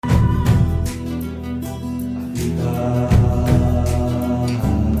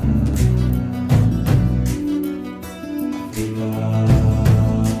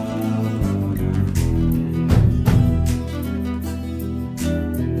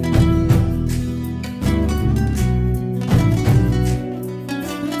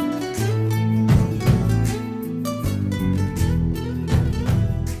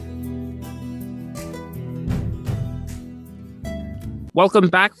Welcome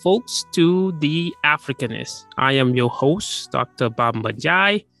back, folks, to The Africanist. I am your host, Dr. Bamba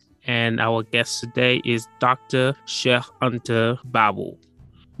Jai, and our guest today is Dr. Cheikh Anta Babou.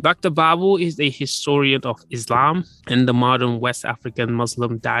 Dr. Babou is a historian of Islam and the modern West African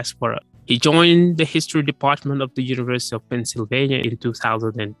Muslim diaspora. He joined the history department of the University of Pennsylvania in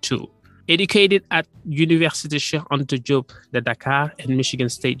 2002. Educated at Université Cheikh Anta Babou de Dakar and Michigan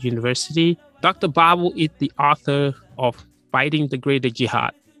State University, Dr. Babou is the author of Fighting the Greater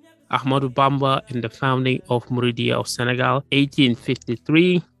Jihad, Ahmadou Bamba and the Founding of Muridiyya of Senegal,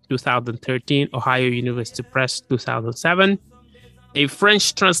 1853, 2013, Ohio University Press, 2007. A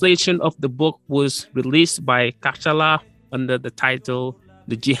French translation of the book was released by Kachala under the title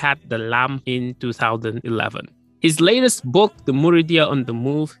The Jihad de l'Âme in 2011. His latest book, The Muridiyya on the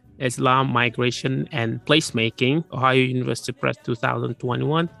Move, Islam, Migration, and Placemaking, Ohio University Press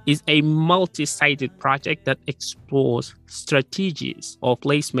 2021, is a multi-sided project that explores strategies of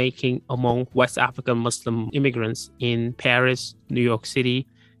placemaking among West African Muslim immigrants in Paris, New York City,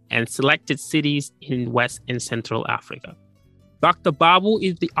 and selected cities in West and Central Africa. Dr. Babou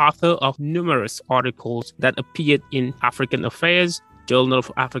is the author of numerous articles that appeared in African Affairs, Journal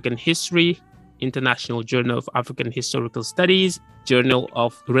of African History, International Journal of African Historical Studies, Journal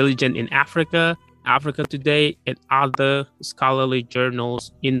of Religion in Africa, Africa Today, and other scholarly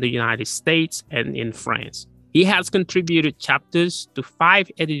journals in the United States and in France. He has contributed chapters to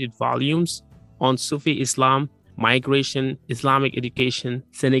 5 edited volumes on Sufi Islam, migration, Islamic education,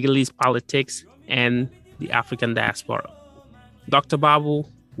 Senegalese politics, and the African diaspora. Dr. Babou,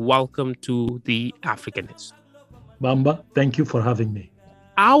 welcome to The Africanist. Bamba, thank you for having me.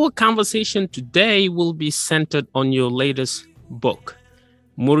 Our conversation today will be centered on your latest book,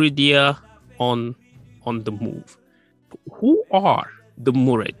 Muridiyya on the Move. Who are the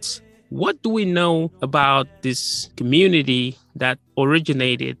Murids? What do we know about this community that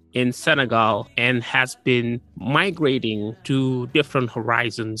originated in Senegal and has been migrating to different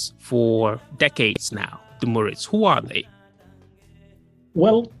horizons for decades now? The Murids, who are they?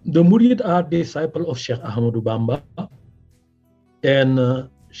 Well, the Murid are disciples of Cheikh Ahmadou Bamba. And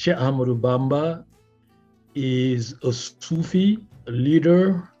Cheikh Ahmadou Bamba is a Sufi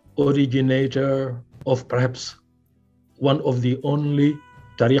leader, originator of perhaps one of the only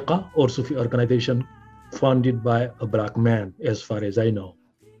tariqah or Sufi organization founded by a black man, as far as I know.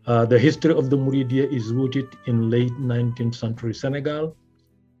 The history of the Muridiyya is rooted in late 19th century Senegal.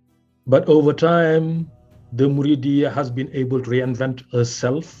 But over time, the Muridiyya has been able to reinvent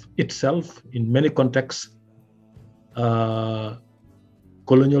itself in many contexts.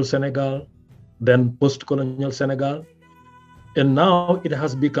 Colonial Senegal, then post-colonial Senegal. And now it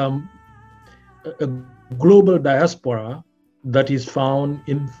has become a global diaspora that is found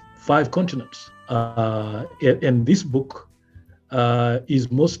in 5 continents. And this book is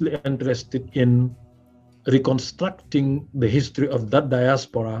mostly interested in reconstructing the history of that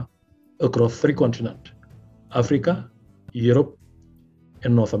diaspora across 3 continents, Africa, Europe,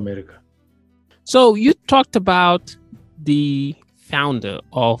 and North America. So you talked about the founder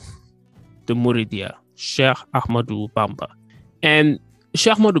of the Muridiyya, Cheikh Ahmadou Bamba. And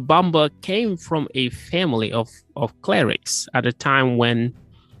Cheikh Ahmadou Bamba came from a family of clerics at a time when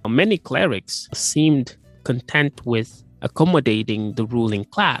many clerics seemed content with accommodating the ruling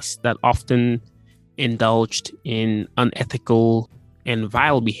class that often indulged in unethical and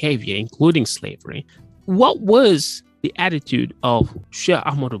vile behavior, including slavery. What was the attitude of Cheikh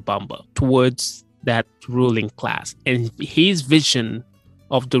Ahmadou Bamba towards that ruling class and his vision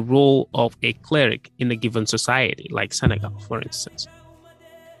of the role of a cleric in a given society, like Senegal, for instance?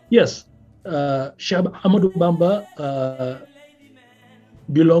 Yes, Cheikh Ahmadou Bamba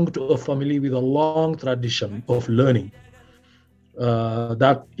belonged to a family with a long tradition of learning.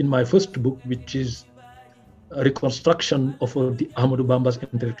 That in my first book, which is a reconstruction of the Ahmadou Bamba's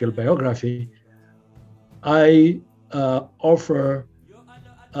intellectual biography, I offer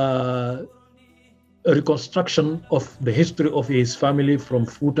a reconstruction of the history of his family from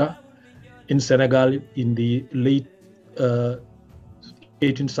Fouta in Senegal in the late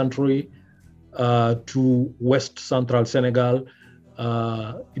 18th century to West Central Senegal,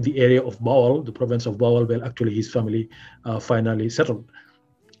 the area of Bawol, the province of Bawol, where actually his family finally settled.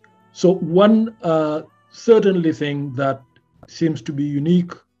 So one certainly thing that seems to be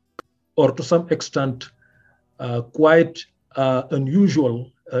unique, or to some extent quite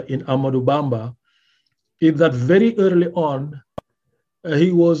unusual in Ahmadou Bamba, is that very early on,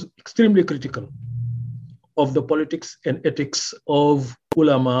 he was extremely critical of the politics and ethics of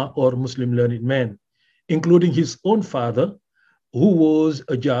ulama or Muslim learned men, including his own father, who was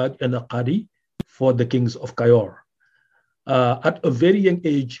a judge and a qadi for the kings of Cayor. At a very young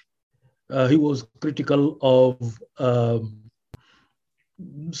age, he was critical of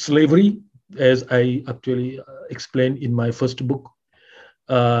slavery, as I actually explained in my first book.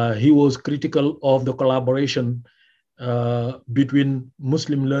 He was critical of the collaboration between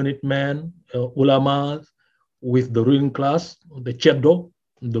Muslim learned men, ulama, with the ruling class, the Cheddo,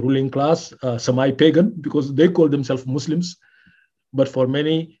 the ruling class, semi-pagan, because they call themselves Muslims. But for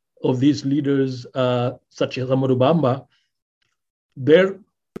many of these leaders, such as Ahmadu Bamba, their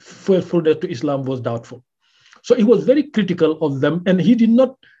faithfulness to Islam was doubtful. So he was very critical of them, and he did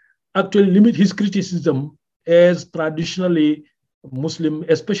not actually limit his criticism as traditionally Muslim,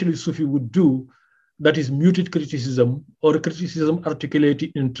 especially Sufi, would do, that is muted criticism or criticism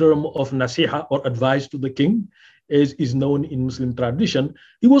articulated in terms of nasiha or advice to the king, as is known in Muslim tradition.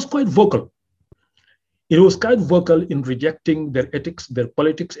 He was quite vocal. He was quite vocal in rejecting their ethics, their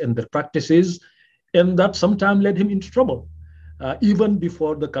politics, and their practices, and that sometimes led him into trouble. Even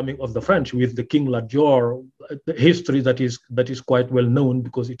before the coming of the French with the King Ladior, the history that is quite well known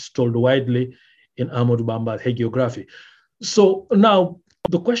because it's told widely in Ahmadu Bamba's hagiography. So now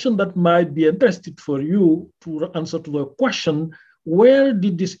the question that might be interested for you to answer to the question, where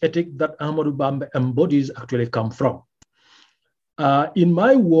did this ethic that Ahmadu Bamba embodies actually come from? In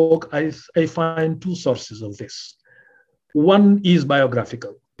my work, I find two sources of this. One is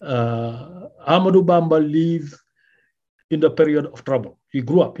biographical. Ahmadu Bamba lived in the period of trouble. He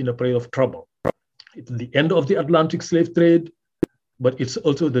grew up in a period of trouble. It's the end of the Atlantic slave trade, but it's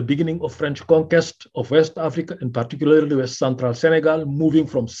also the beginning of French conquest of West Africa, and particularly West Central Senegal, moving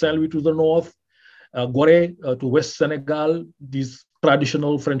from Saint-Louis to the north, Gorée to West Senegal, these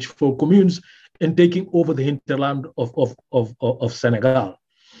traditional French folk communes, and taking over the hinterland of Senegal.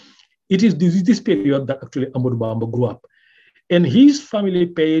 It is this period that actually Ahmadu Bamba grew up. And his family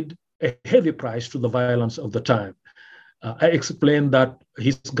paid a heavy price to the violence of the time. I explained that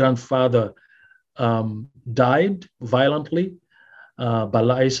his grandfather died violently,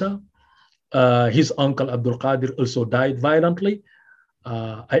 Bala Isa. His uncle Abdul Qadir also died violently.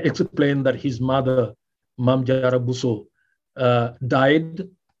 I explained that his mother, Mam Jara Busso, died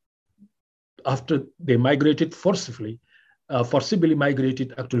after they migrated forcibly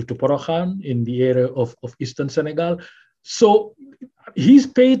migrated actually to Porokhane in the area of eastern Senegal. So he's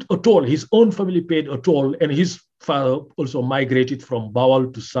paid a toll, his own family paid a toll, and his father also migrated from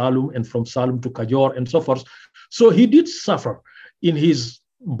Bawal to Salum and from Salum to Kajor and so forth. So he did suffer in his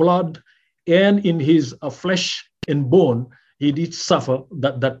blood and in his flesh and bone. He did suffer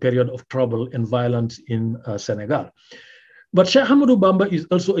that period of trouble and violence in Senegal. But Sheikh Ahmadu Bamba is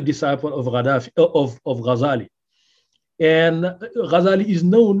also a disciple of Ghazali. And Ghazali is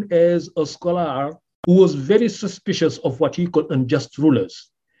known as a scholar who was very suspicious of what he called unjust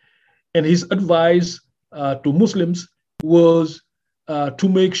rulers. And his advice to Muslims was to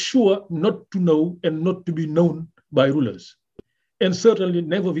make sure not to know and not to be known by rulers, and certainly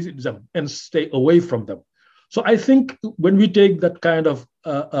never visit them and stay away from them. So I think when we take that kind of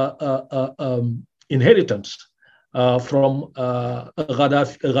inheritance from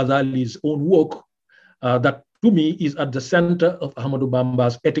Ghazali's own work, that to me is at the center of Ahmadu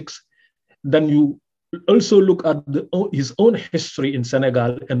Bamba's ethics, then you also look at his own history in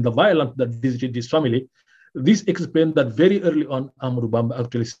Senegal and the violence that visited his family. This explains that very early on, Ahmadu Bamba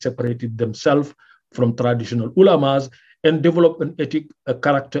actually separated themselves from traditional ulamas and developed an ethic, a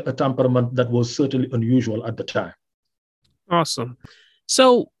character, a temperament that was certainly unusual at the time. Awesome.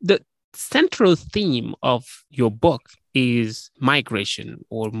 So the central theme of your book is migration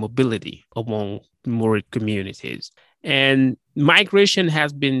or mobility among Murid communities. And migration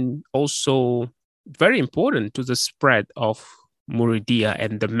has been also very important to the spread of Muridiyya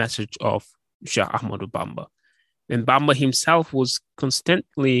and the message of Sheikh Ahmadu Bamba. And Bamba himself was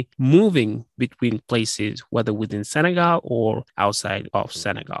constantly moving between places, whether within Senegal or outside of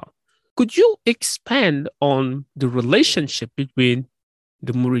Senegal. Could you expand on the relationship between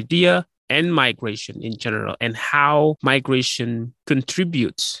the Muridiyya and migration in general, and how migration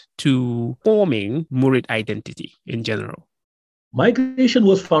contributes to forming Murid identity in general? Migration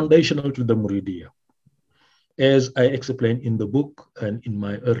was foundational to the Muridiyya. As I explained in the book and in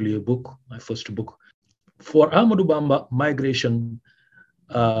my earlier book, my first book, for Ahmadu Bamba, migration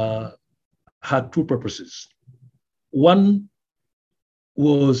had two purposes. One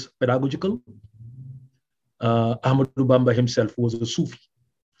was pedagogical. Ahmadu Bamba himself was a Sufi.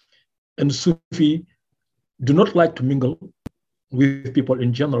 And Sufi do not like to mingle with people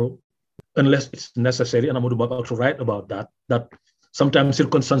in general unless it's necessary. And Ahmadu Bamba also write about that sometimes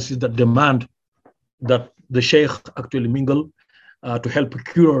circumstances that demand that the Sheikh actually mingle to help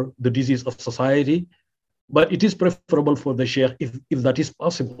cure the disease of society but it is preferable for the Sheikh, if that is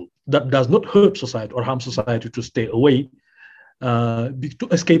possible, that does not hurt society or harm society, to stay away, to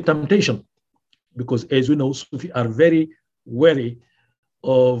escape temptation. Because as we know, Sufi are very wary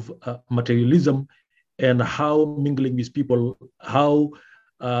of materialism and how mingling with people, how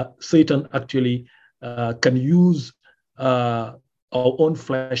Satan actually can use our own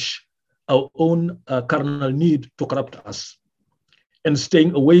flesh, our own carnal need to corrupt us. And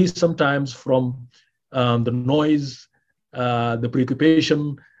staying away sometimes from the noise, the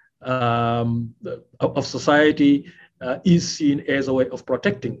preoccupation of society is seen as a way of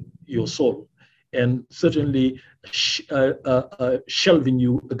protecting your soul, and certainly shelving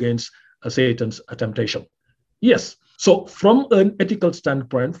you against Satan's temptation. Yes. So from an ethical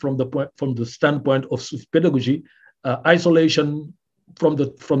standpoint, from the standpoint of pedagogy, isolation from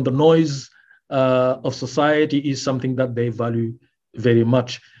the noise of society is something that they value very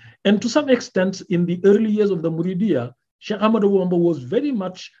much. And to some extent, in the early years of the Muridiyya, Cheikh Anta Babou was very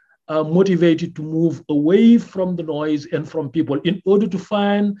much motivated to move away from the noise and from people in order to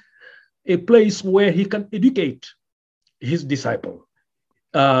find a place where he can educate his disciple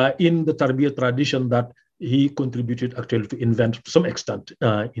in the Tarbiyah tradition that he contributed actually to invent to some extent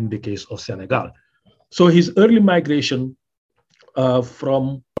in the case of Senegal. So his early migration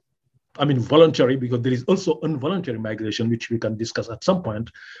voluntary, because there is also involuntary migration, which we can discuss at some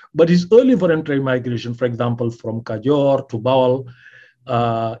point, but his early voluntary migration, for example, from Kajor to Bawal,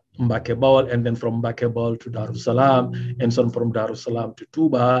 Mbake Bawal, and then from Mbake Bawal to Darussalam, and some from Darussalam to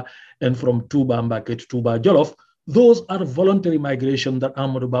Touba, and from Touba Mbake to Touba Jolof, those are voluntary migration that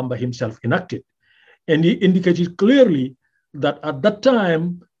Ahmadou Bamba himself enacted. And he indicated clearly that at that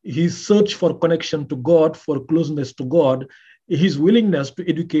time, his search for connection to God, for closeness to God, his willingness to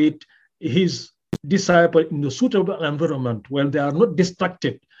educate his disciple in a suitable environment where they are not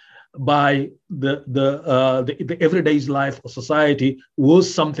distracted by the everyday life of society,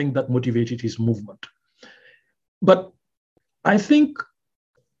 was something that motivated his movement. But I think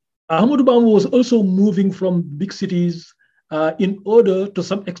Ahmadou Bamba was also moving from big cities in order to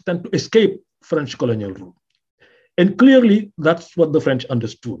some extent to escape French colonial rule. And clearly that's what the French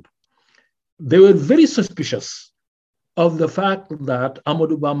understood. They were very suspicious of the fact that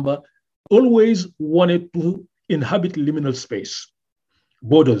Ahmadou Bamba always wanted to inhabit liminal space,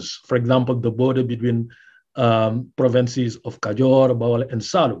 borders. For example, the border between provinces of Kajor, Bawal, and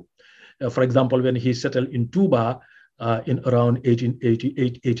Salou. For example, when he settled in Touba in around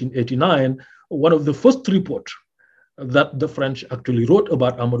 1888, 1889, one of the first reports that the French actually wrote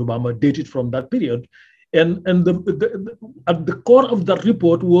about Ahmadou Bamba dated from that period. And at the core of that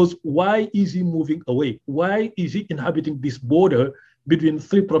report was, why is he moving away? Why is he inhabiting this border between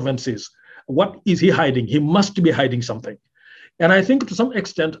three provinces? What is he hiding? He must be hiding something. And I think to some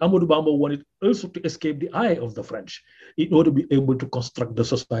extent, Ahmadou Bamba wanted also to escape the eye of the French in order to be able to construct the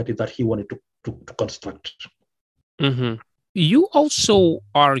society that he wanted to construct. Mm-hmm. You also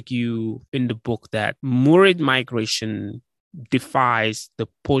argue in the book that Murid migration defies the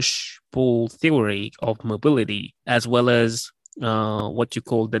push-pull theory of mobility, as well as what you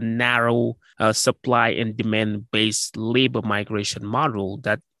call the narrow supply and demand-based labor migration model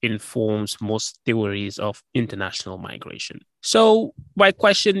that informs most theories of international migration. So my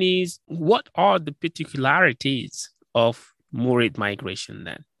question is, what are the particularities of Murid migration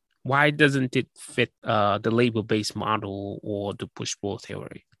then? Why doesn't it fit the labor-based model or the push-pull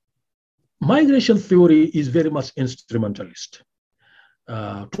theory? Migration theory is very much instrumentalist.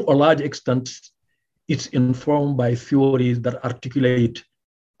 To a large extent, it's informed by theories that articulate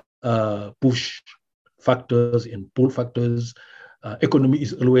push factors and pull factors. Economy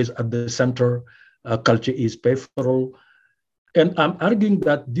is always at the center. Culture is peripheral. And I'm arguing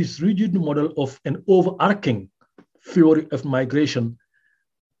that this rigid model of an overarching theory of migration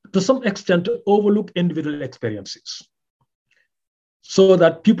to some extent overlook individual experiences, so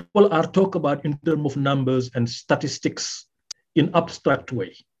that people are talked about in terms of numbers and statistics in abstract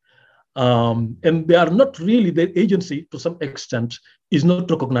way. And they are not really, their agency to some extent is not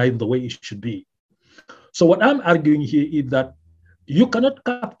recognized the way it should be. So what I'm arguing here is that you cannot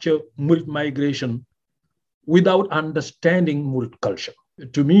capture Murid migration without understanding Murid culture.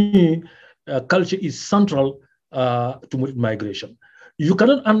 To me, culture is central to Murid migration. You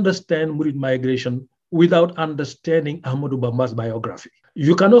cannot understand Murid migration without understanding Ahmadou Bamba's biography.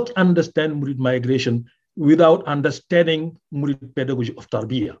 You cannot understand Murid migration without understanding Murid pedagogy of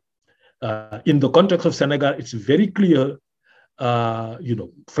Tarbiyah. In the context of Senegal, it's very clear,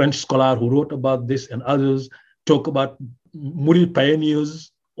 French scholar who wrote about this and others talk about Murid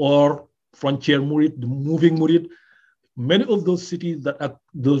pioneers or frontier Murid, the moving Murid. many of those cities that are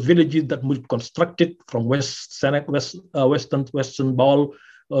those villages that Murid constructed from Western Baol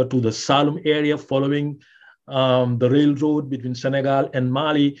to the Salum area following the railroad between Senegal and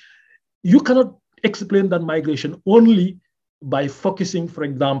Mali, you cannot explain that migration only by focusing, for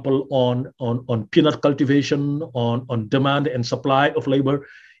example, on peanut cultivation, on demand and supply of labor.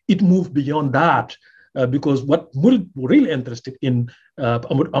 It moved beyond that because what Murid were really interested in,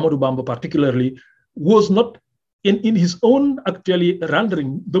 Amadou Bamba particularly, was not in his own actually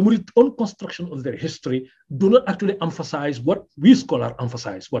rendering, the Murid own construction of their history do not actually emphasize what we scholars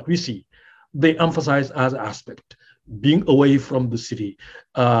emphasize, what we see. They emphasize as aspect, being away from the city,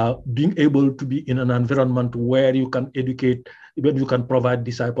 being able to be in an environment where you can educate, where you can provide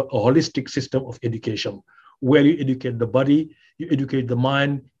disciple a holistic system of education, where you educate the body, you educate the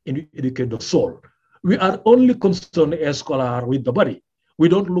mind, and you educate the soul. We are only concerned as scholars with the body. We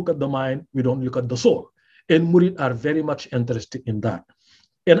don't look at the mind, we don't look at the soul. And Murid are very much interested in that.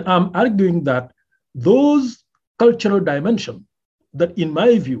 And I'm arguing that those cultural dimensions that, in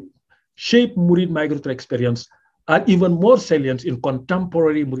my view, shape Murid migratory experience are even more salient in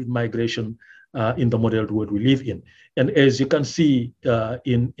contemporary Murid migration in the modern world we live in. And as you can see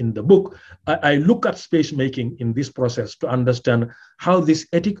in the book, I look at space making in this process to understand how this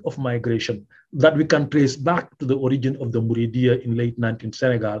ethic of migration that we can trace back to the origin of the Muridiyya in late 19th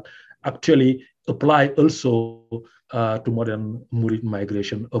Senegal actually apply also to modern Murid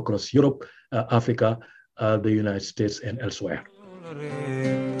migration across Europe, Africa, the United States, and elsewhere.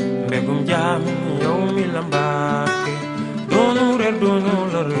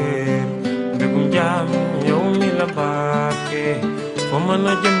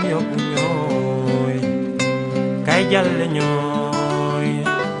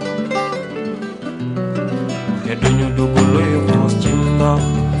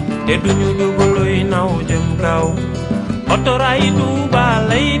 te duñu duguluy naw jëm kaw otoray Tuuba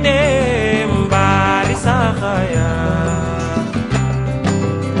lay dem baari saxaya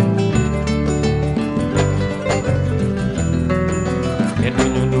te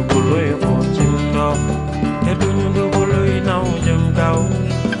duñu duguluy xoos ci ndox te duñu duguluy naw jëm kaw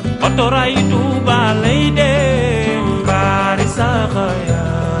otoray Tuuba lay dem baari saxaya.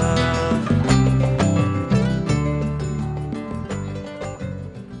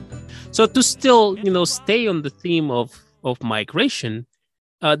 So to still, stay on the theme of migration,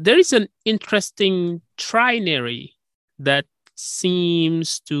 there is an interesting trinary that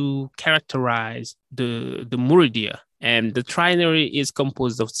seems to characterize the Muridiyya. And the trinary is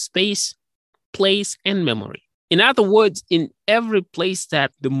composed of space, place, and memory. In other words, in every place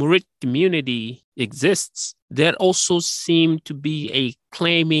that the Murid community exists, there also seems to be a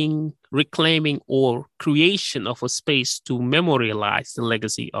reclaiming, or creation of a space to memorialize the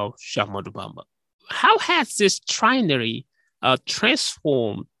legacy of Cheikh Anta Babou. How has this trinary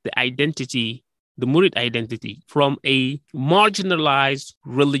transformed the identity, the Murid identity, from a marginalized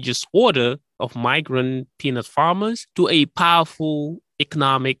religious order of migrant peanut farmers to a powerful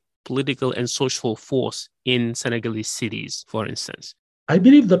economic, political, and social force in Senegalese cities, for instance? I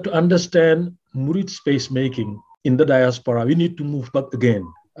believe that to understand Murid space making in the diaspora, we need to move back again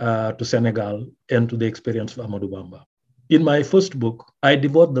to Senegal and to the experience of Amadou Bamba. In my first book, I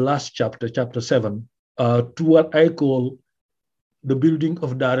devote the last chapter, chapter 7, to what I call the building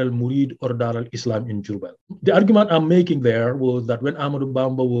of Dar al-Murid or Dar al-Islam in Jurbel. The argument I'm making there was that when Amadou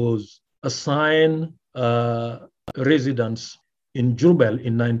Bamba was assigned residence in Jurbel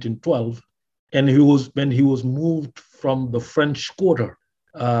in 1912, and when he was moved from the French Quarter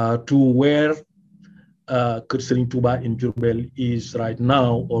to where Kër Serigne Touba in Jurbel is right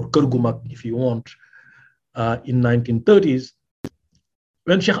now, or Kër Gu Mag if you want, in 1930s,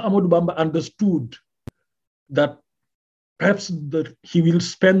 when Cheikh Amadou Bamba understood that perhaps he will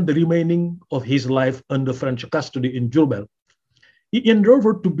spend the remaining of his life under French custody in Jurbel, he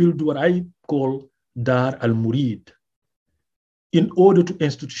endeavored to build what I call Dar al-Murid in order to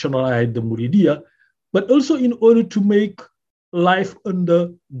institutionalize the Muridiyya, but also in order to make life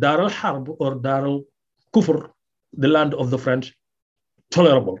under Dar al-Harb or Dar al-Kufr, the land of the French,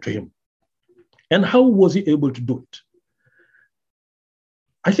 tolerable to him. And how was he able to do it?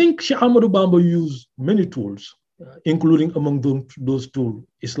 I think Cheikh Amadou Bamba used many tools, including among those tools,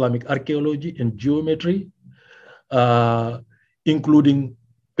 Islamic archaeology and geometry, including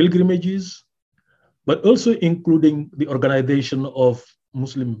pilgrimages, but also including the organization of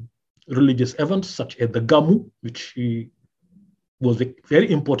Muslim religious events such as the Gamu, which was very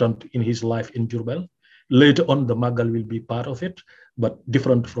important in his life in Jurbel. Later on, the Magal will be part of it, but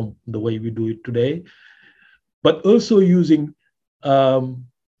different from the way we do it today. But also using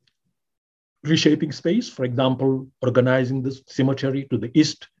reshaping space, for example, organizing the cemetery to the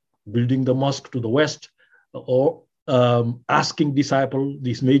east, building the mosque to the west, or asking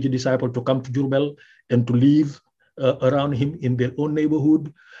these major disciples to come to Jurbel and to live around him in their own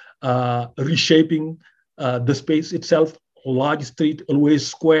neighborhood, reshaping the space itself, large street, always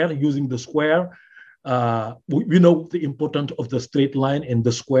square, using the square. We know the importance of the straight line and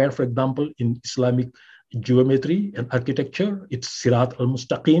the square, for example, in Islamic geometry and architecture. It's Sirat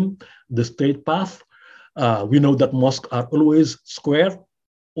al-Mustaqim, the straight path. We know that mosques are always square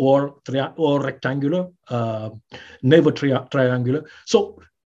or rectangular, never triangular. So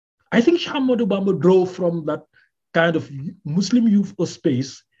I think Cheikh Ahmadou Bamba drove from that kind of Muslim youth of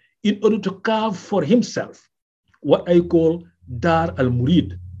space in order to carve for himself what I call Dar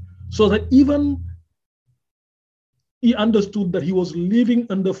al-Murid, so that even he understood that he was living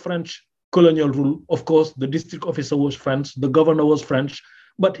under French colonial rule. Of course, the district officer was French, the governor was French,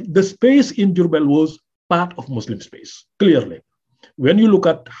 but the space in Jurbel was part of Muslim space, clearly. When you look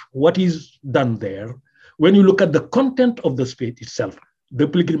at what is done there, when you look at the content of the space itself, the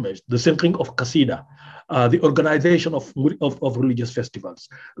pilgrimage, the singing of Qasida, the organization of religious festivals,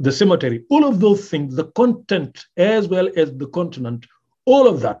 the cemetery, all of those things, the content as well as the continent, all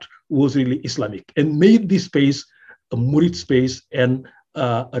of that was really Islamic and made this space a Murid space and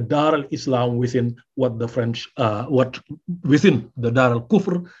a Dar al-Islam within what the French, within the Dar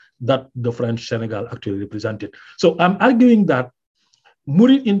al-Kufr that the French Senegal actually represented. So I'm arguing that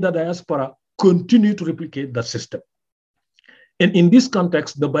Murid in the diaspora continue to replicate that system. And in this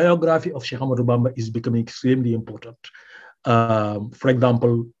context, the biography of Cheikh Ahmadou Bamba is becoming extremely important. For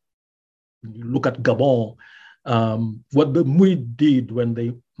example, look at Gabon. What the Murid did when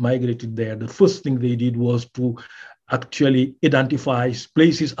they migrated there, the first thing they did was to actually identify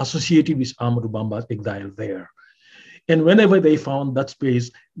places associated with Ahmadou Bamba's exile there. And whenever they found that space,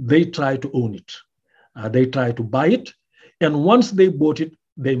 they try to own it. They try to buy it. And once they bought it,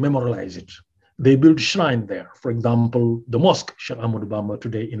 they memorialize it. They build shrine there. For example, the mosque, Cheikh Ahmadou Bamba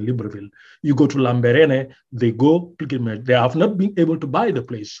today in Libreville. You go to Lambaréné, they go pilgrimage. They have not been able to buy the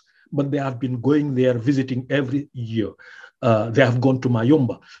place, but they have been going there, visiting every year. They have gone to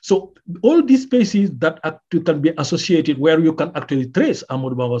Mayumba. So all these spaces that can be associated, where you can actually trace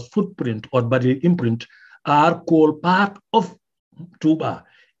Ahmadou Bamba's footprint or body imprint, are called part of Touba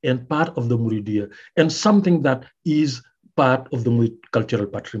and part of the Muridiyya, and something that is part of the Murid cultural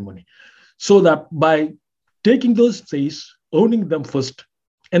patrimony. So that by taking those spaces, owning them first,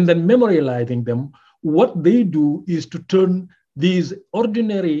 and then memorializing them, what they do is to turn these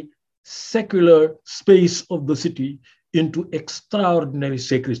ordinary secular space of the city into extraordinary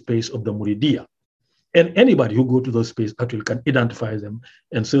sacred space of the Muridiyya. And anybody who go to those spaces actually can identify them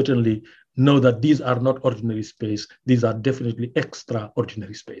and certainly know that these are not ordinary space. These are definitely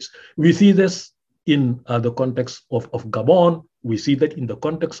extraordinary space. We see this in the context of Gabon. We see that in the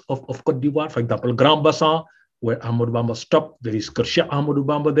context of Côte d'Ivoire, for example, Grand Bassin, where Ahmadou Bamba stopped. There is Cheikh Ahmadou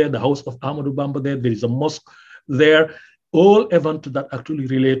Bamba there, the house of Ahmadou Bamba there. There is a mosque there. All events that actually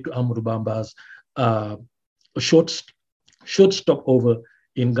relate to Ahmadou Bamba's short stopover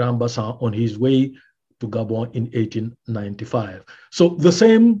in Grand Bassin on his way to Gabon in 1895. So the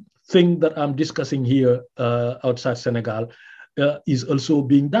same thing that I'm discussing here outside Senegal is also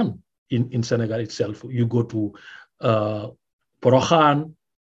being done in Senegal itself. You go to Porokhane,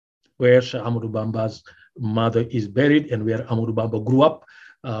 where Cheikh Ahmadou Bamba's mother is buried and where Ahmadou Bamba grew up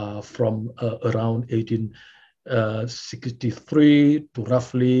from around 1863 to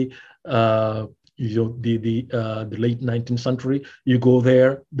roughly the late 19th century. You go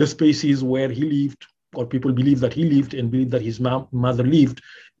there, the spaces where he lived, or people believe that he lived and believe that his mother lived,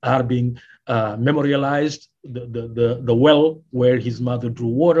 are being memorialized. The well where his mother drew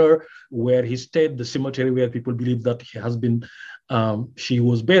water, where he stayed, the cemetery where people believe that he has been, she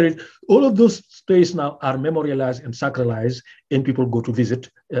was buried. All of those spaces now are memorialized and sacralized, and people go to visit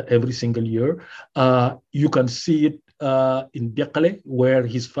every single year. You can see it in Biakale, where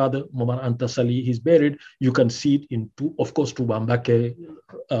his father, Momar Anta Sali, is buried. You can see it in, of course, Touba Mbaké,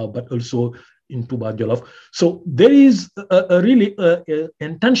 but also in Touba Jolof. So there is a really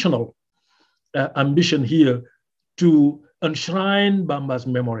intentional ambition here to enshrine Bamba's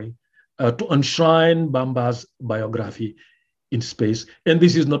memory, to enshrine Bamba's biography in space. And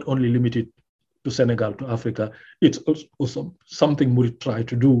this is not only limited to Senegal, to Africa. It's also something Murid try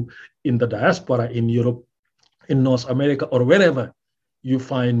to do in the diaspora, in Europe, in North America, or wherever you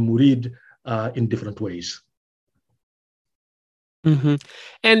find Murid in different ways. Mm-hmm.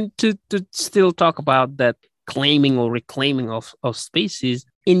 And to still talk about that claiming or reclaiming of spaces,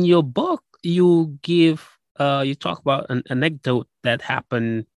 in your book, you give you talk about an anecdote that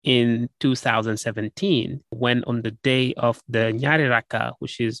happened in 2017 when on the day of the Nyari Raka,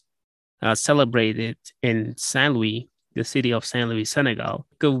 which is celebrated in Saint Louis, the city of Saint Louis, Senegal,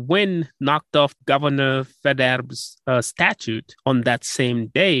 the wind knocked off Governor Faidherbe's statute on that same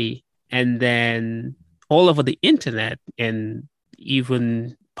day. And then all over the internet and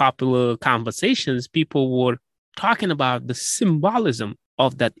even popular conversations, people were talking about the symbolism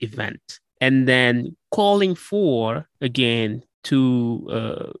of that event and then calling for, again,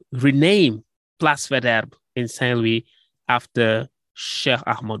 to rename Place Faidherbe in Saint Louis after Cheikh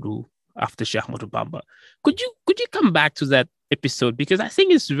Ahmadou Bamba. Could you come back to that episode, because I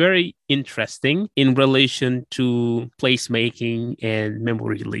think it's very interesting in relation to placemaking and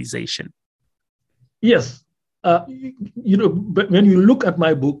memorialization. Yes, but when you look at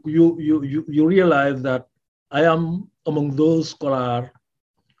my book, you realize that I am among those scholars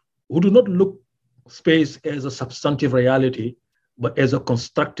who do not look space as a substantive reality, but as a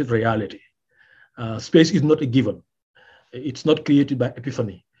constructed reality. Space is not a given. It's not created by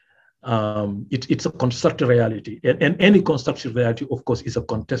epiphany. It's a constructed reality. And any constructed reality, of course, is a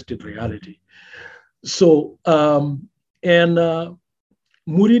contested reality. So,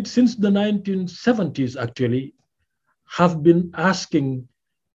 Murid, since the 1970s, actually, have been asking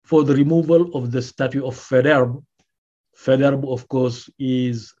for the removal of the statue of Faidherbe. Faidherbe, of course,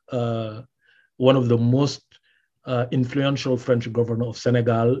 is one of the most influential French governor of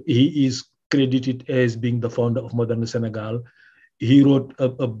Senegal. He is credited as being the founder of modern Senegal. He wrote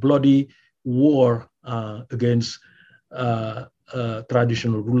a bloody war against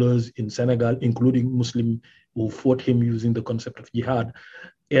traditional rulers in Senegal, including Muslim who fought him using the concept of jihad,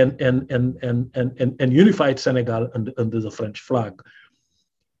 and unified Senegal under the French flag.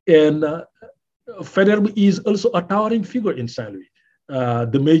 And Faidherbe is also a towering figure in Saint Louis.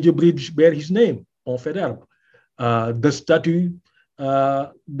 The major bridge bears his name, on Faidherbe. The statue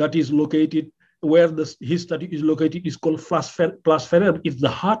that is located where his statue is located is called Place Faidherbe. It's the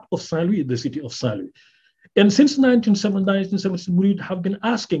heart of Saint Louis, the city of Saint Louis. And since 1970, Murid have been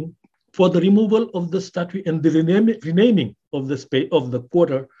asking for the removal of the statue and the renaming of the space of the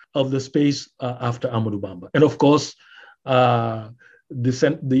quarter of the space after Ahmadou Bamba. And of course,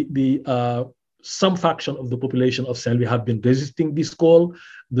 some faction of the population of Saint Louis have been resisting this call.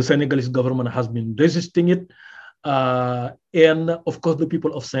 The Senegalese government has been resisting it. And of course, the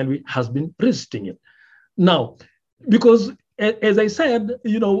people of Saint Louis has been resisting it. Now, because as I said,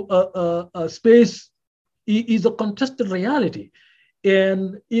 space is a contested reality.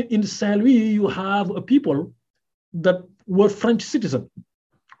 And in Saint Louis, you have a people that were French citizens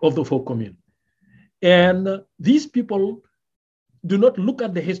of the folk commune. And these people do not look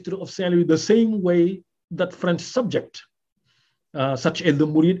at the history of Saint Louis the same way that French subjects, such as the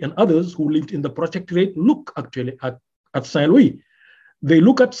Murid and others who lived in the protectorate, look actually at Saint Louis. They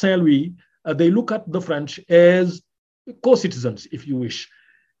look at Saint Louis, they look at the French as co-citizens, if you wish.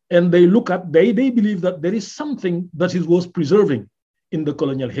 And they believe that there is something that is worth preserving in the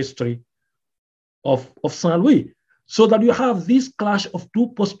colonial history of Saint Louis. So that you have this clash of two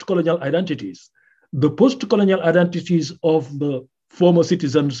post-colonial identities. The post-colonial identities of the former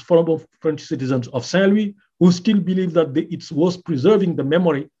French citizens of Saint Louis, who still believe that it's worth preserving the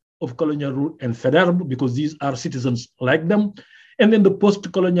memory of colonial rule and Faidherbe, because these are citizens like them. And then the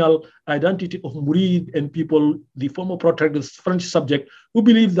post-colonial identity of Murid and people, the former protectorate French subject, who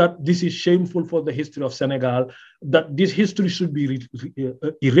believe that this is shameful for the history of Senegal, that this history should be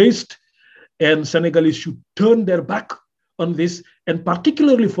erased, and Senegalese should turn their back on this, and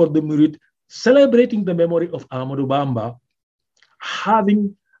particularly for the Murid, celebrating the memory of Ahmadou Bamba,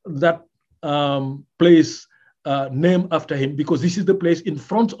 having that place named after him, because this is the place in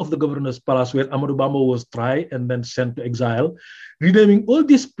front of the governor's palace where Ahmadou Bamba was tried and then sent to exile. Renaming all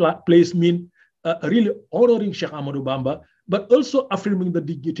this place mean really honoring Cheikh Ahmadou Bamba, but also affirming the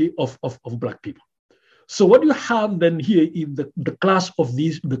dignity of Black people. So what you have then here is the clash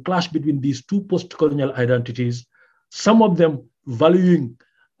between these two post-colonial identities, some of them valuing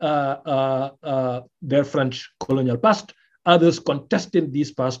their French colonial past, others contesting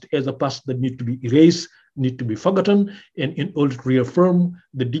this past as a past that need to be erased, need to be forgotten, and in order to reaffirm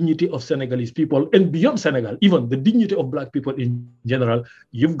the dignity of Senegalese people, and beyond Senegal, even the dignity of Black people in general,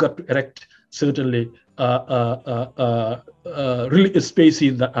 you've got to erect certainly really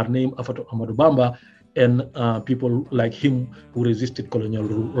spaces that are named after Ahmadou Bamba and people like him who resisted colonial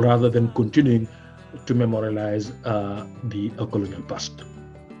rule, rather than continuing to memorialize the colonial past.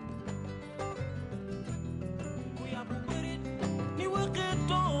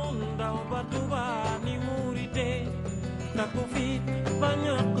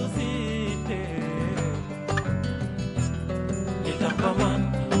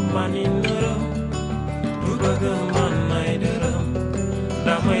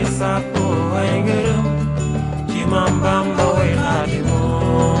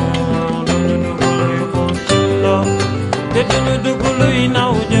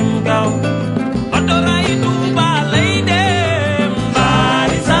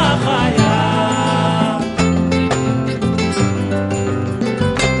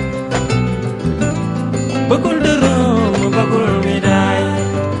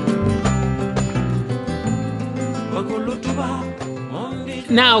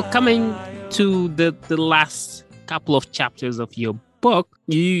 Now, coming to the last couple of chapters of your book,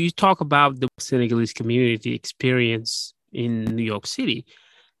 you talk about the Senegalese community experience in New York City.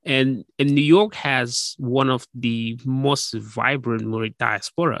 And New York has one of the most vibrant Murid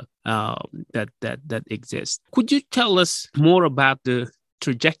diaspora that exists. Could you tell us more about the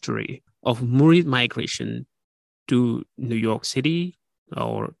trajectory of Murid migration to New York City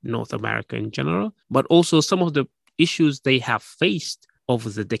or North America in general, but also some of the issues they have faced over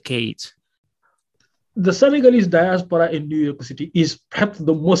the decades? The Senegalese diaspora in New York City is perhaps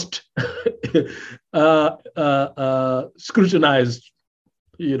the most scrutinized,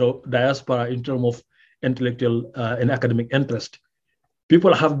 diaspora in terms of intellectual and academic interest.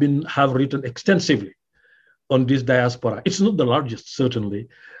 People have written extensively on this diaspora. It's not the largest, certainly.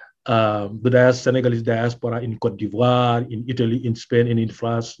 The Senegalese diaspora in Cote d'Ivoire, in Italy, in Spain, and in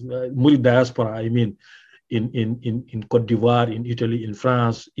France. Murid diaspora, I mean, in Cote d'Ivoire, in Italy, in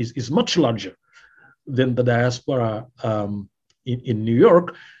France, is much larger than the diaspora in New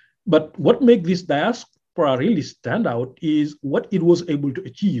York. But what makes this diaspora really stand out is what it was able to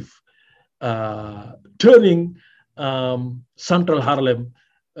achieve, turning Central Harlem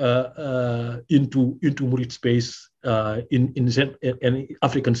into Murid space, in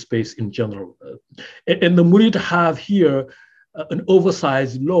African space in general. And the Murid have here an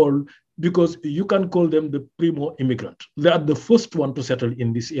oversized role, because you can call them the primo immigrant. They are the first one to settle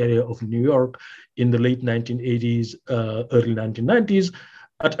in this area of New York in the late 1980s, early 1990s,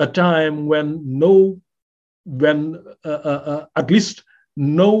 at a time when at least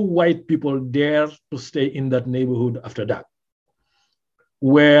no white people dare to stay in that neighborhood after that,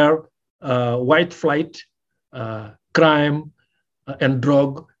 where white flight, crime, and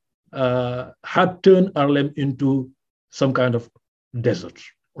drug had turned Harlem into some kind of desert,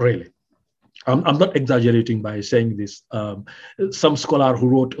 really. I'm not exaggerating by saying this. Some scholar who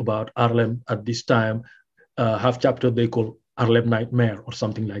wrote about Harlem at this time have chapter they call Harlem Nightmare or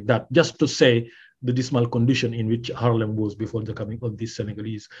something like that, just to say the dismal condition in which Harlem was before the coming of these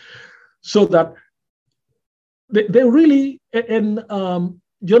Senegalese. So that they really, and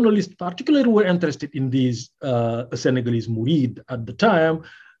journalists particularly were interested in these Senegalese Murid at the time.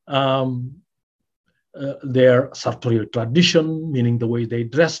 Their sartorial tradition, meaning the way they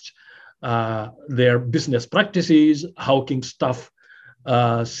dressed, their business practices, hawking stuff,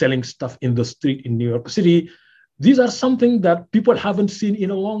 selling stuff in the street in New York City. These are something that people haven't seen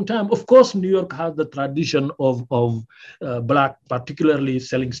in a long time. Of course, New York has the tradition of Black, particularly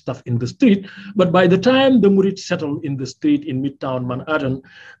selling stuff in the street. But by the time the Murid settled in the street in Midtown Manhattan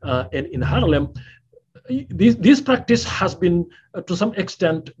and in Harlem, this practice has been, to some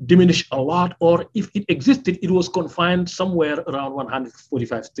extent, diminished a lot, or if it existed, it was confined somewhere around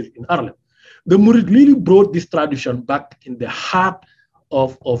 145th Street in Harlem. The Murid really brought this tradition back in the heart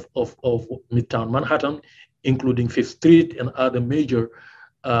of Midtown Manhattan, including Fifth Street and other major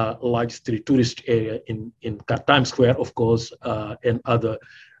large street tourist area in Times Square, of course, and other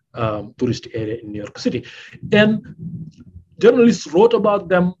tourist area in New York City. And journalists wrote about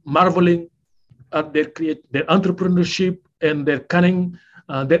them, marveling at their entrepreneurship and their cunning,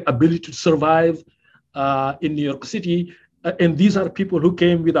 their ability to survive in New York City. And these are people who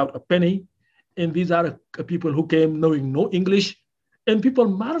came without a penny. And these are people who came knowing no English. And people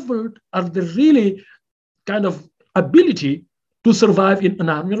marveled at the really kind of ability to survive in an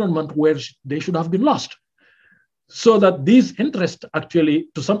environment where they should have been lost. So that these interests actually,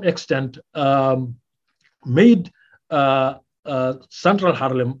 to some extent, made Central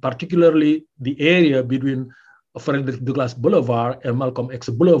Harlem, particularly the area between Frederick Douglass Boulevard and Malcolm X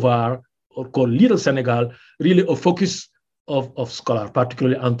Boulevard, or called Little Senegal, really a focus of scholars,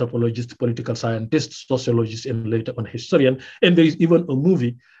 particularly anthropologists, political scientists, sociologists, and later on historians. And there is even a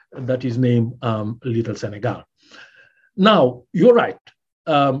movie that is named Little Senegal. Now, you're right.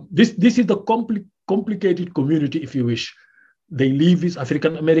 This is the complicated community, if you wish. They live with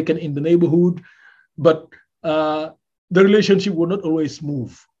African American in the neighborhood, but the relationship was not always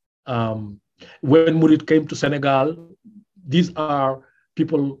smooth. When Murid came to Senegal, these are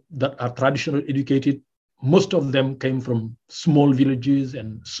people that are traditionally educated, Most of them came from small villages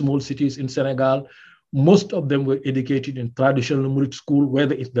and small cities in Senegal. Most of them were educated in traditional Murid school,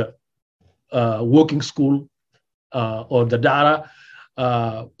 whether it's the working school or the Dara,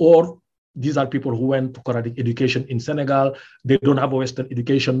 or these are people who went to Quranic education in Senegal. They don't have a Western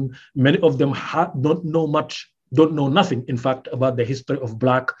education. Many of them don't know much, don't know nothing, in fact, about the history of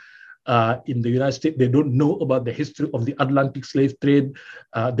Black in the United States. They don't know about the history of the Atlantic slave trade.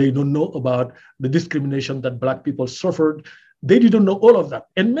 They don't know about the discrimination that Black people suffered. They didn't know all of that.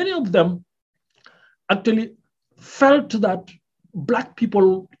 And many of them actually felt that Black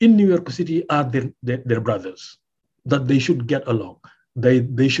people in New York City are their brothers, that they should get along.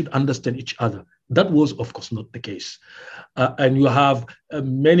 They should understand each other. That was, of course, not the case. And you have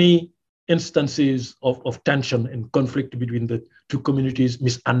many instances of tension and conflict between the two communities,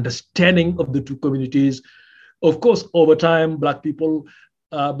 misunderstanding of the two communities. Of course, over time, Black people's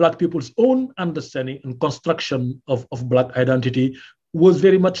own understanding and construction of Black identity was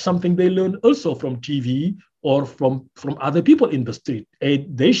very much something they learned also from TV or from other people in the street. And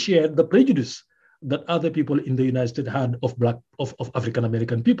they shared the prejudice that other people in the United States had of African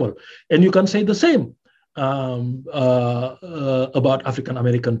American people. And you can say the same about African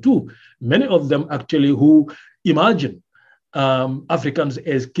American too. Many of them actually who imagine Africans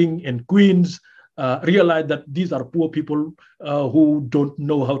as king and queens realize that these are poor people who don't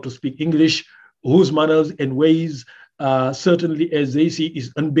know how to speak English, whose manners and ways certainly, as they see,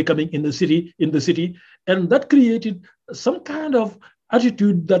 is unbecoming in the city. And that created some kind of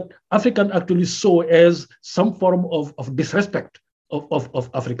attitude that African actually saw as some form of disrespect of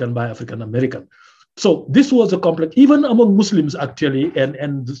African by African American. So this was a complex, even among Muslims actually,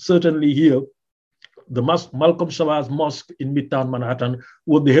 and certainly here, the Malcolm Shabazz Mosque in Midtown Manhattan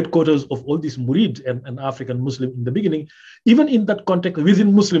was the headquarters of all these Murid and African Muslim in the beginning. Even in that context,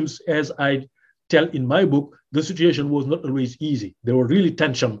 within Muslims, as I tell in my book, the situation was not always easy. There were really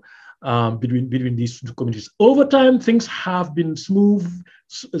tension between these two communities. Over time, things have been smooth,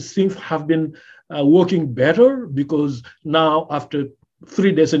 things have been working better because now, after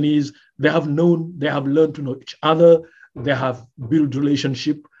 3 decades, they have learned to know each other. They have built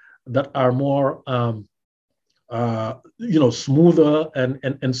relationships that are more, smoother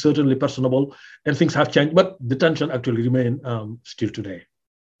and certainly personable, and things have changed. But the tension actually remains still today.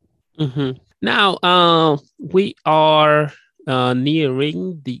 Mm-hmm. Now, we are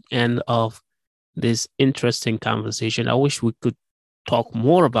nearing the end of this interesting conversation. I wish we could talk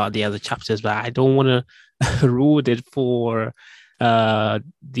more about the other chapters, but I don't want to ruin it for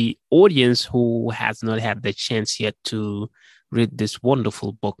the audience who has not had the chance yet to read this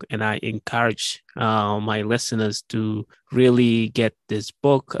wonderful book. And I encourage my listeners to really get this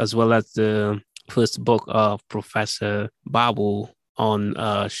book, as well as the first book of Professor Babou on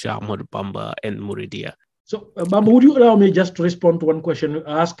Cheikh Anta Babou and Muridiyya. So, Babou, would you allow me just to respond to one question you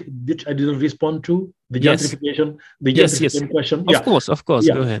asked, which I didn't respond to, the gentrification, yes. question? Of course.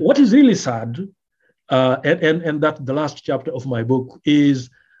 Yeah. Go ahead. What is really sad, and that the last chapter of my book, is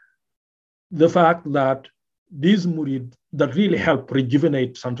the fact that these Murid that really help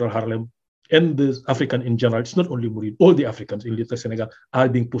rejuvenate Central Harlem and the African in general, it's not only Murid, all the Africans in Little Senegal are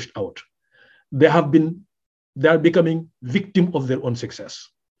being pushed out. They are becoming victim of their own success.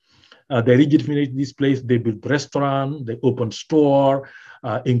 They rejuvenate this place. They build restaurant, they open store,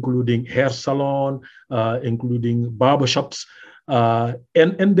 including hair salon, including barber shops,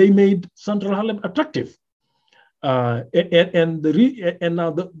 and they made Central Harlem attractive. And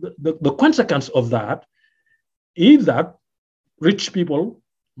now the consequence of that is that rich people,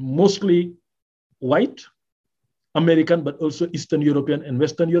 mostly white, American, but also Eastern European and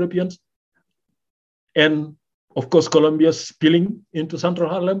Western Europeans, and of course Colombia spilling into Central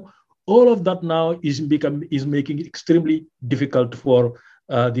Harlem, all of that now is making it extremely difficult for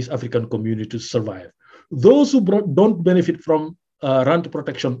this African community to survive. Those who don't benefit from rent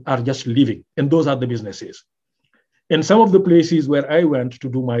protection are just leaving, and those are the businesses. In some of the places where I went to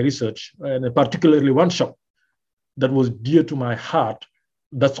do my research, and particularly one shop that was dear to my heart,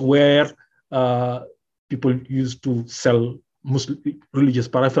 that's where people used to sell Muslim religious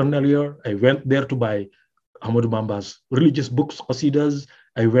paraphernalia. I went there to buy Ahmadou Bamba's religious books, qasidas.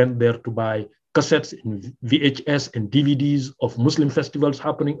 I went there to buy cassettes and VHS and DVDs of Muslim festivals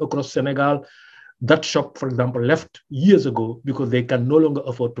happening across Senegal. That shop, for example, left years ago because they can no longer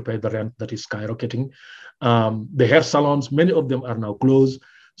afford to pay the rent that is skyrocketing. The hair salons, many of them are now closed.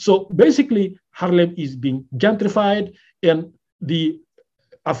 So basically, Harlem is being gentrified, and the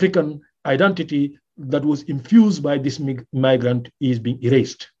African identity that was infused by this migrant is being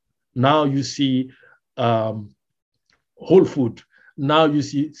erased. Now you see Whole Food Now you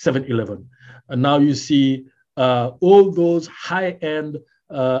see 7-Eleven. And now you see all those high-end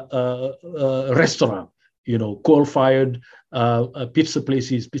restaurant, coal-fired pizza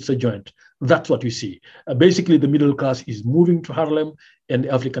places, pizza joint. That's what you see. Basically, the middle class is moving to Harlem, and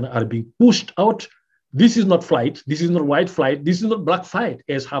the Africans are being pushed out. This is not flight. This is not white flight. This is not black flight,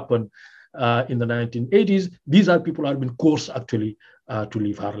 as happened in the 1980s. These are people who have been coerced, actually, to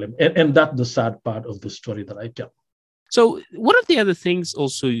leave Harlem. And that's the sad part of the story that I tell. So one of the other things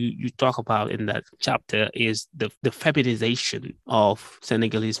also you talk about in that chapter is the feminization of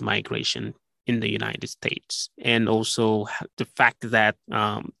Senegalese migration in the United States, and also the fact that,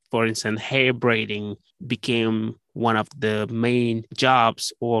 for instance, hair braiding became one of the main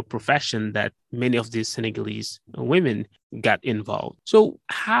jobs or profession that many of these Senegalese women got involved. So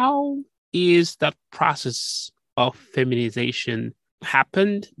how is that process of feminization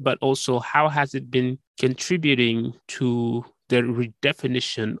happened, but also how has it been contributing to the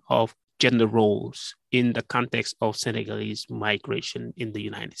redefinition of gender roles in the context of Senegalese migration in the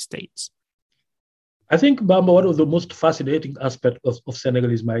United States? I think, Bamba, one of the most fascinating aspects of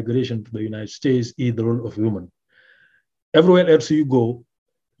Senegalese migration to the United States is the role of women. Everywhere else you go,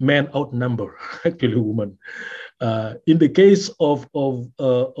 men outnumber actually women. In the case of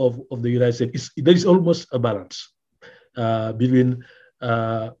the United States, there is almost a balance between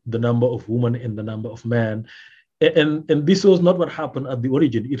the number of women and the number of men. And this was not what happened at the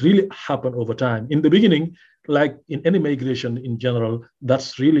origin. It really happened over time. In the beginning, like in any migration in general,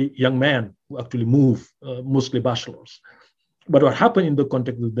 that's really young men who actually move, mostly bachelors. But what happened in the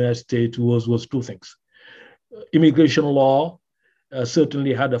context of the United States was two things. Immigration law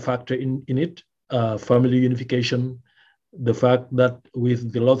certainly had a factor in it, family unification, the fact that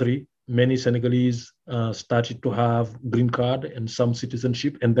with the lottery, many Senegalese started to have green card and some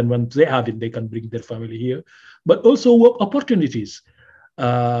citizenship. And then when they have it, they can bring their family here. But also work opportunities.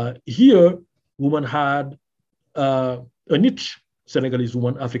 Here, women had a niche. Senegalese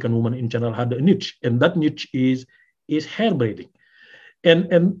women, African women in general had a niche. And that niche is hair braiding.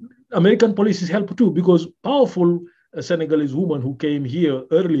 And American policies help too, because powerful Senegalese women who came here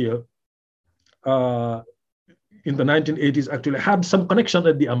earlier in the 1980s actually had some connection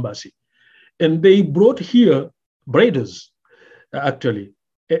at the embassy. And they brought here braiders, actually.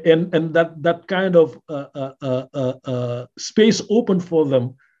 And that kind of space open for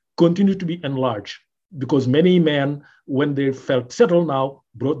them continued to be enlarged, because many men, when they felt settled now,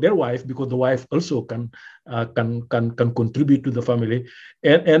 brought their wife, because the wife also can contribute to the family.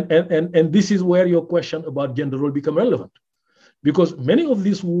 And this is where your question about gender role become relevant, because many of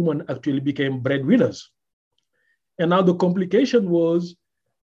these women actually became breadwinners. And now the complication was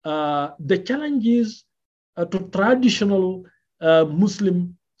the challenges to traditional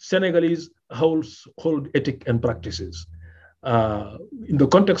Muslim Senegalese household ethic and practices. In the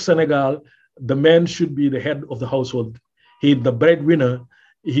context of Senegal, the man should be the head of the household. He's the breadwinner.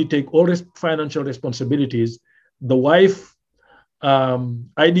 He takes all financial responsibilities. The wife,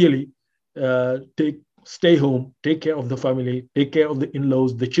 ideally, stay home, take care of the family, take care of the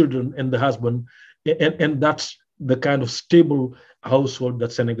in-laws, the children, and the husband. And that's the kind of stable household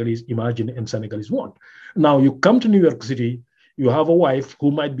that Senegalese imagine and Senegalese want. Now you come to New York City, you have a wife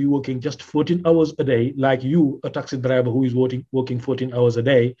who might be working just 14 hours a day, like you, a taxi driver who is working 14 hours a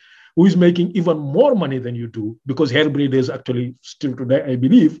day, who is making even more money than you do, because hair braiders actually still today, I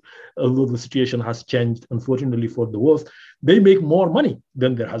believe, although the situation has changed, unfortunately for the worse, they make more money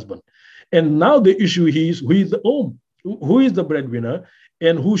than their husband. And now the issue is who is the home, who is the breadwinner,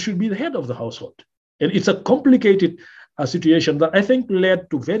 and who should be the head of the household. And it's a complicated situation that I think led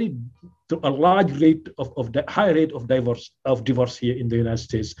to a large rate high rate of divorce here in the United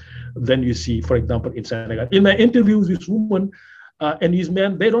States than you see, for example, in Senegal. In my interviews with women and these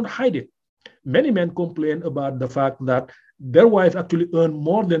men, they don't hide it. Many men complain about the fact that their wife actually earn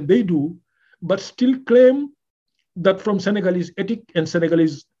more than they do, but still claim that from Senegalese ethic and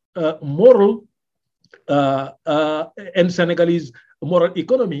Senegalese moral and Senegalese moral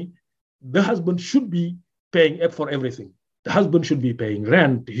economy, the husband should be paying for everything. The husband should be paying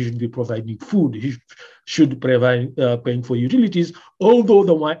rent. He should be providing food. He should provide paying for utilities, although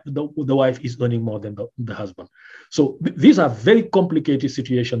the wife is earning more than the husband. So these are very complicated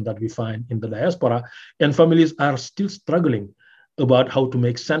situations that we find in the diaspora, and families are still struggling about how to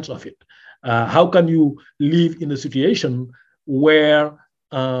make sense of it. How can you live in a situation where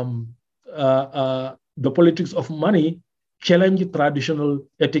the politics of money challenge traditional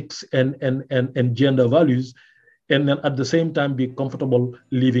ethics and gender values, and then at the same time be comfortable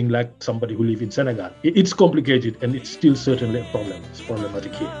living like somebody who lives in Senegal? It's complicated, and it's still certainly a problem. It's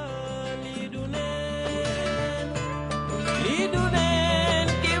problematic here.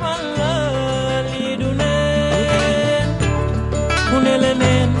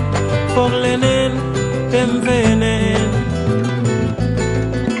 foog leneen dem feneen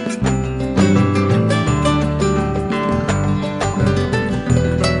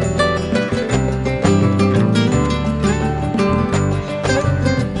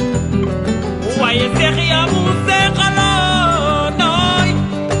waaye seex yaa mu seexaloo nooy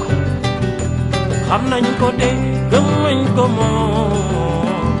xam nañ ko de gëm nañ ko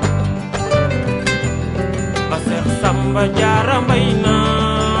moom ba seex Samba Jaara Mbay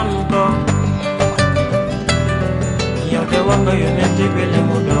naan ko yow de wax nga yonent bi li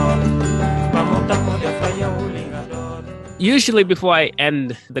mu doon ba mu tax mu def la yow li nga doon. Usually, before I end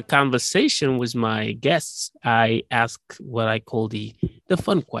the conversation with my guests, I ask what I call the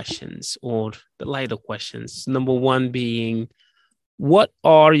fun questions or the lighter questions. Number one being, what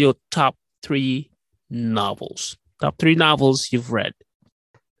are your top three novels? Top three novels you've read?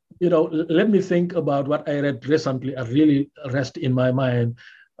 You know, let me think about what I read recently and really rest in my mind.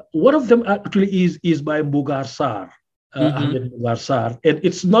 One of them actually is by Mugar Sar, Ahmed Mugar Sar, and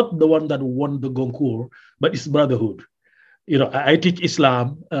it's not the one that won the Goncourt, but it's Brotherhood. You know, I teach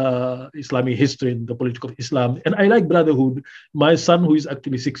Islam, Islamic history and the politics of Islam, and I like Brotherhood. My son, who is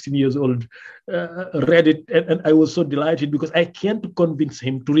actually 16 years old, read it, and I was so delighted because I can't convince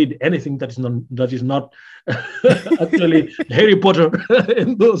him to read anything that is not actually Harry Potter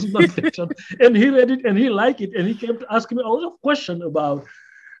and those nonfiction. And he read it, and he liked it, and he came to ask me a lot of questions about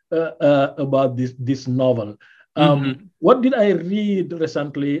this novel. What did I read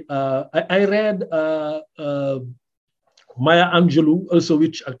recently? I read Maya Angelou, also,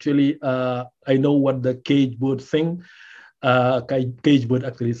 which actually I know what the cage bird thing,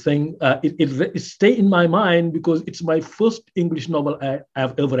 actually thing. It stay in my mind because it's my first English novel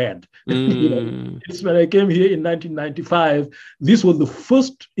I've ever read. You know, it's when I came here in 1995. This was the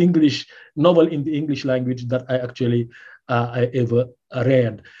first English novel in the English language that I actually I ever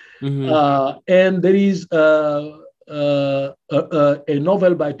read. And there is a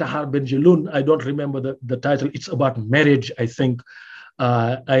novel by Tahar Benjeloun. I don't remember the title. It's about marriage, I think.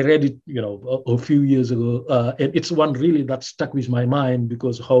 I read it, you know, a few years ago, and it's one really that stuck with my mind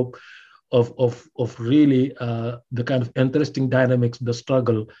because of really the kind of interesting dynamics, the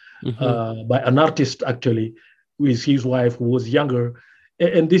struggle by an artist actually with his wife who was younger,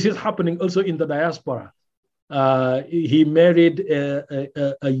 and this is happening also in the diaspora. He married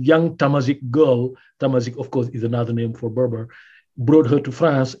a young Tamazic girl. Tamazic, of course, is another name for Berber. Brought her to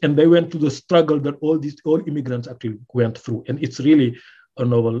France, and they went through the struggle that all immigrants actually went through. And it's really a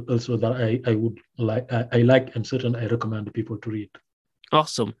novel also that I would like. I like, and certainly I recommend people to read.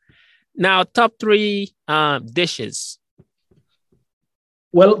 Awesome. Now, top three dishes.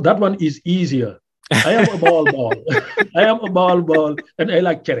 Well, that one is easier. I am a ball. I am a ball, and I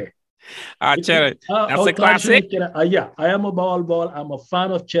like cherry. Cherry. That's a classic. Yeah, I am a ball. I'm a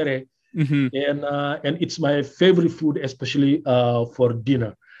fan of cherry, and it's my favorite food, especially for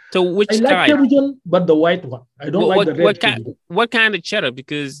dinner. So which I like Caboodle, but the white one. I don't like the red. What kind of cheddar?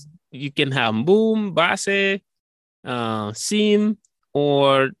 Because you can have Boom, Basse, Seam,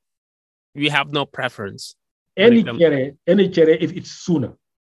 or you have no preference. Any cherry, if it's sooner.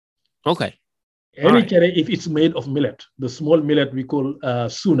 Okay. Any cherry if it's made of millet, the small millet we call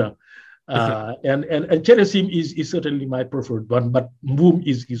suna. And cherry seam is certainly my preferred one, but boom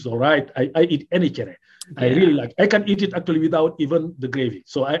is all right. I eat any cherry. Yeah. I really like. I can eat it actually without even the gravy,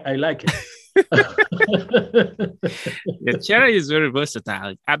 so I like it. Yeah, cherry is very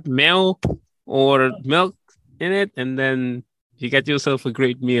versatile. Add milk in it, and then you get yourself a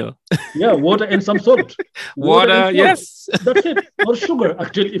great meal. Yeah, water and some salt. Water, yes. That's it. Or sugar,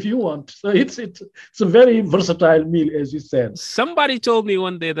 actually, if you want. So it's a very versatile meal, as you said. Somebody told me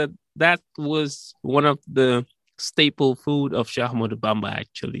one day that was one of the staple food of Cheikh Anta Babou,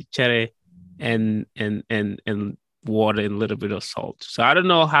 actually, cherry and water and a little bit of salt. So I don't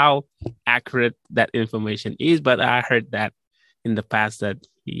know how accurate that information is, but I heard that in the past that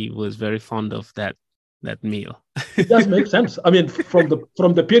he was very fond of that meal. It does make sense. I mean, from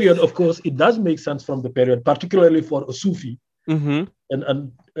the period, of course, it does make sense from the period, particularly for a Sufi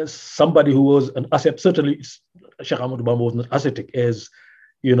and somebody who was an ascetic. Certainly, Cheikh Anta Babou was not ascetic, as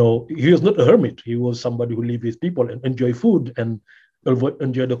you know, he was not a hermit. He was somebody who lived with people and enjoy food and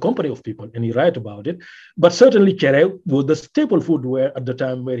enjoy the company of people, and he write about it. But certainly, cherry was the staple food at the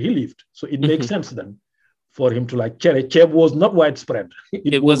time where he lived. So it makes sense then for him to like cherry. Cherry was not widespread.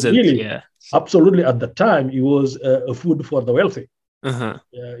 It wasn't really, absolutely at the time, it was a food for the wealthy.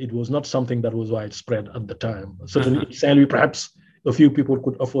 It was not something that was widespread at the time. Certainly, sadly, perhaps a few people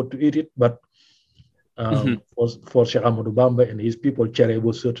could afford to eat it, but for Cheikh Anta Babou and his people, cherry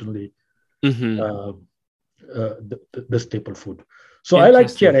was certainly the staple food. So I like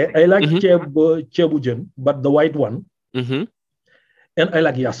Interesting. chere, I like Mhm. chebujen, but the white one, Mm-hmm. and I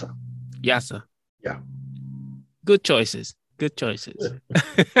like yassa. Yassa. Yeah. Good choices. Good choices.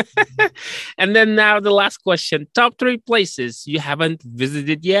 And then now the last question. Top 3 places you haven't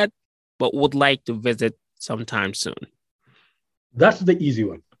visited yet, but would like to visit sometime soon. That's the easy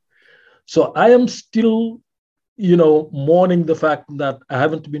one. So I am still, mourning the fact that I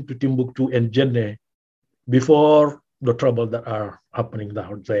haven't been to Timbuktu and Jenne before the trouble that are happening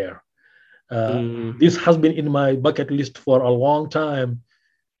out there. This has been in my bucket list for a long time,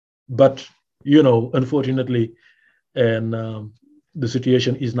 but unfortunately, and the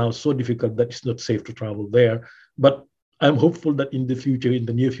situation is now so difficult that it's not safe to travel there. But I'm hopeful that in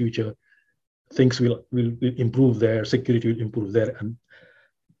the near future, things will improve there, security will improve there, and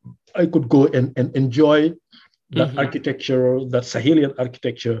I could go and enjoy that architecture, that Sahelian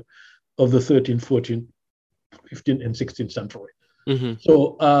architecture of the 13th, 14th, 15th, and 16th century.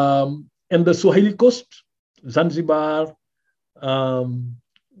 So, and the Swahili coast, Zanzibar,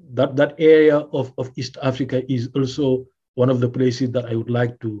 that area of East Africa is also one of the places that I would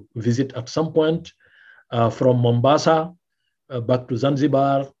like to visit at some point. From Mombasa back to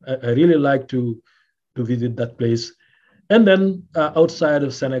Zanzibar, I really like to visit that place. And then outside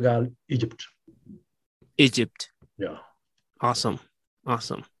of Senegal, Egypt. Egypt. Yeah. Awesome.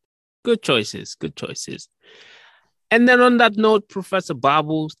 Good choices. And then on that note, Professor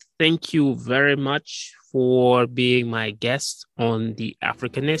Babou, thank you very much for being my guest on The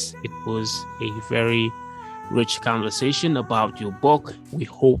Africanist. It was a very rich conversation about your book. We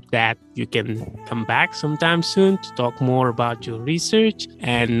hope that you can come back sometime soon to talk more about your research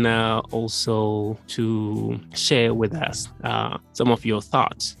and also to share with us some of your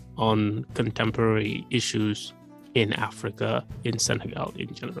thoughts on contemporary issues in Africa, in Senegal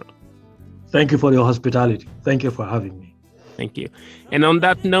in general. Thank you for your hospitality. Thank you for having me. Thank you. And on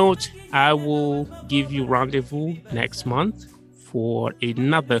that note, I will give you rendezvous next month for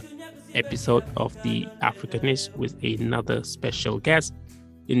another episode of The Africanist with another special guest.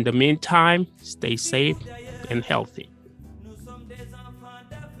 In the meantime, stay safe and healthy.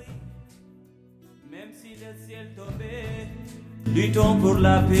 Luttons pour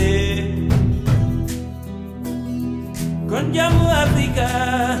la paix. Kon jamu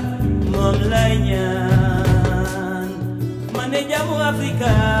Afrika mom lay ñaan. Mané jamu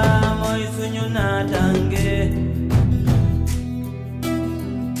Afrika moy suñu natange.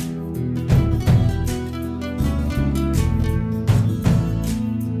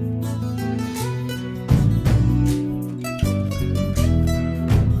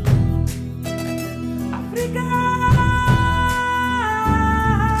 Africa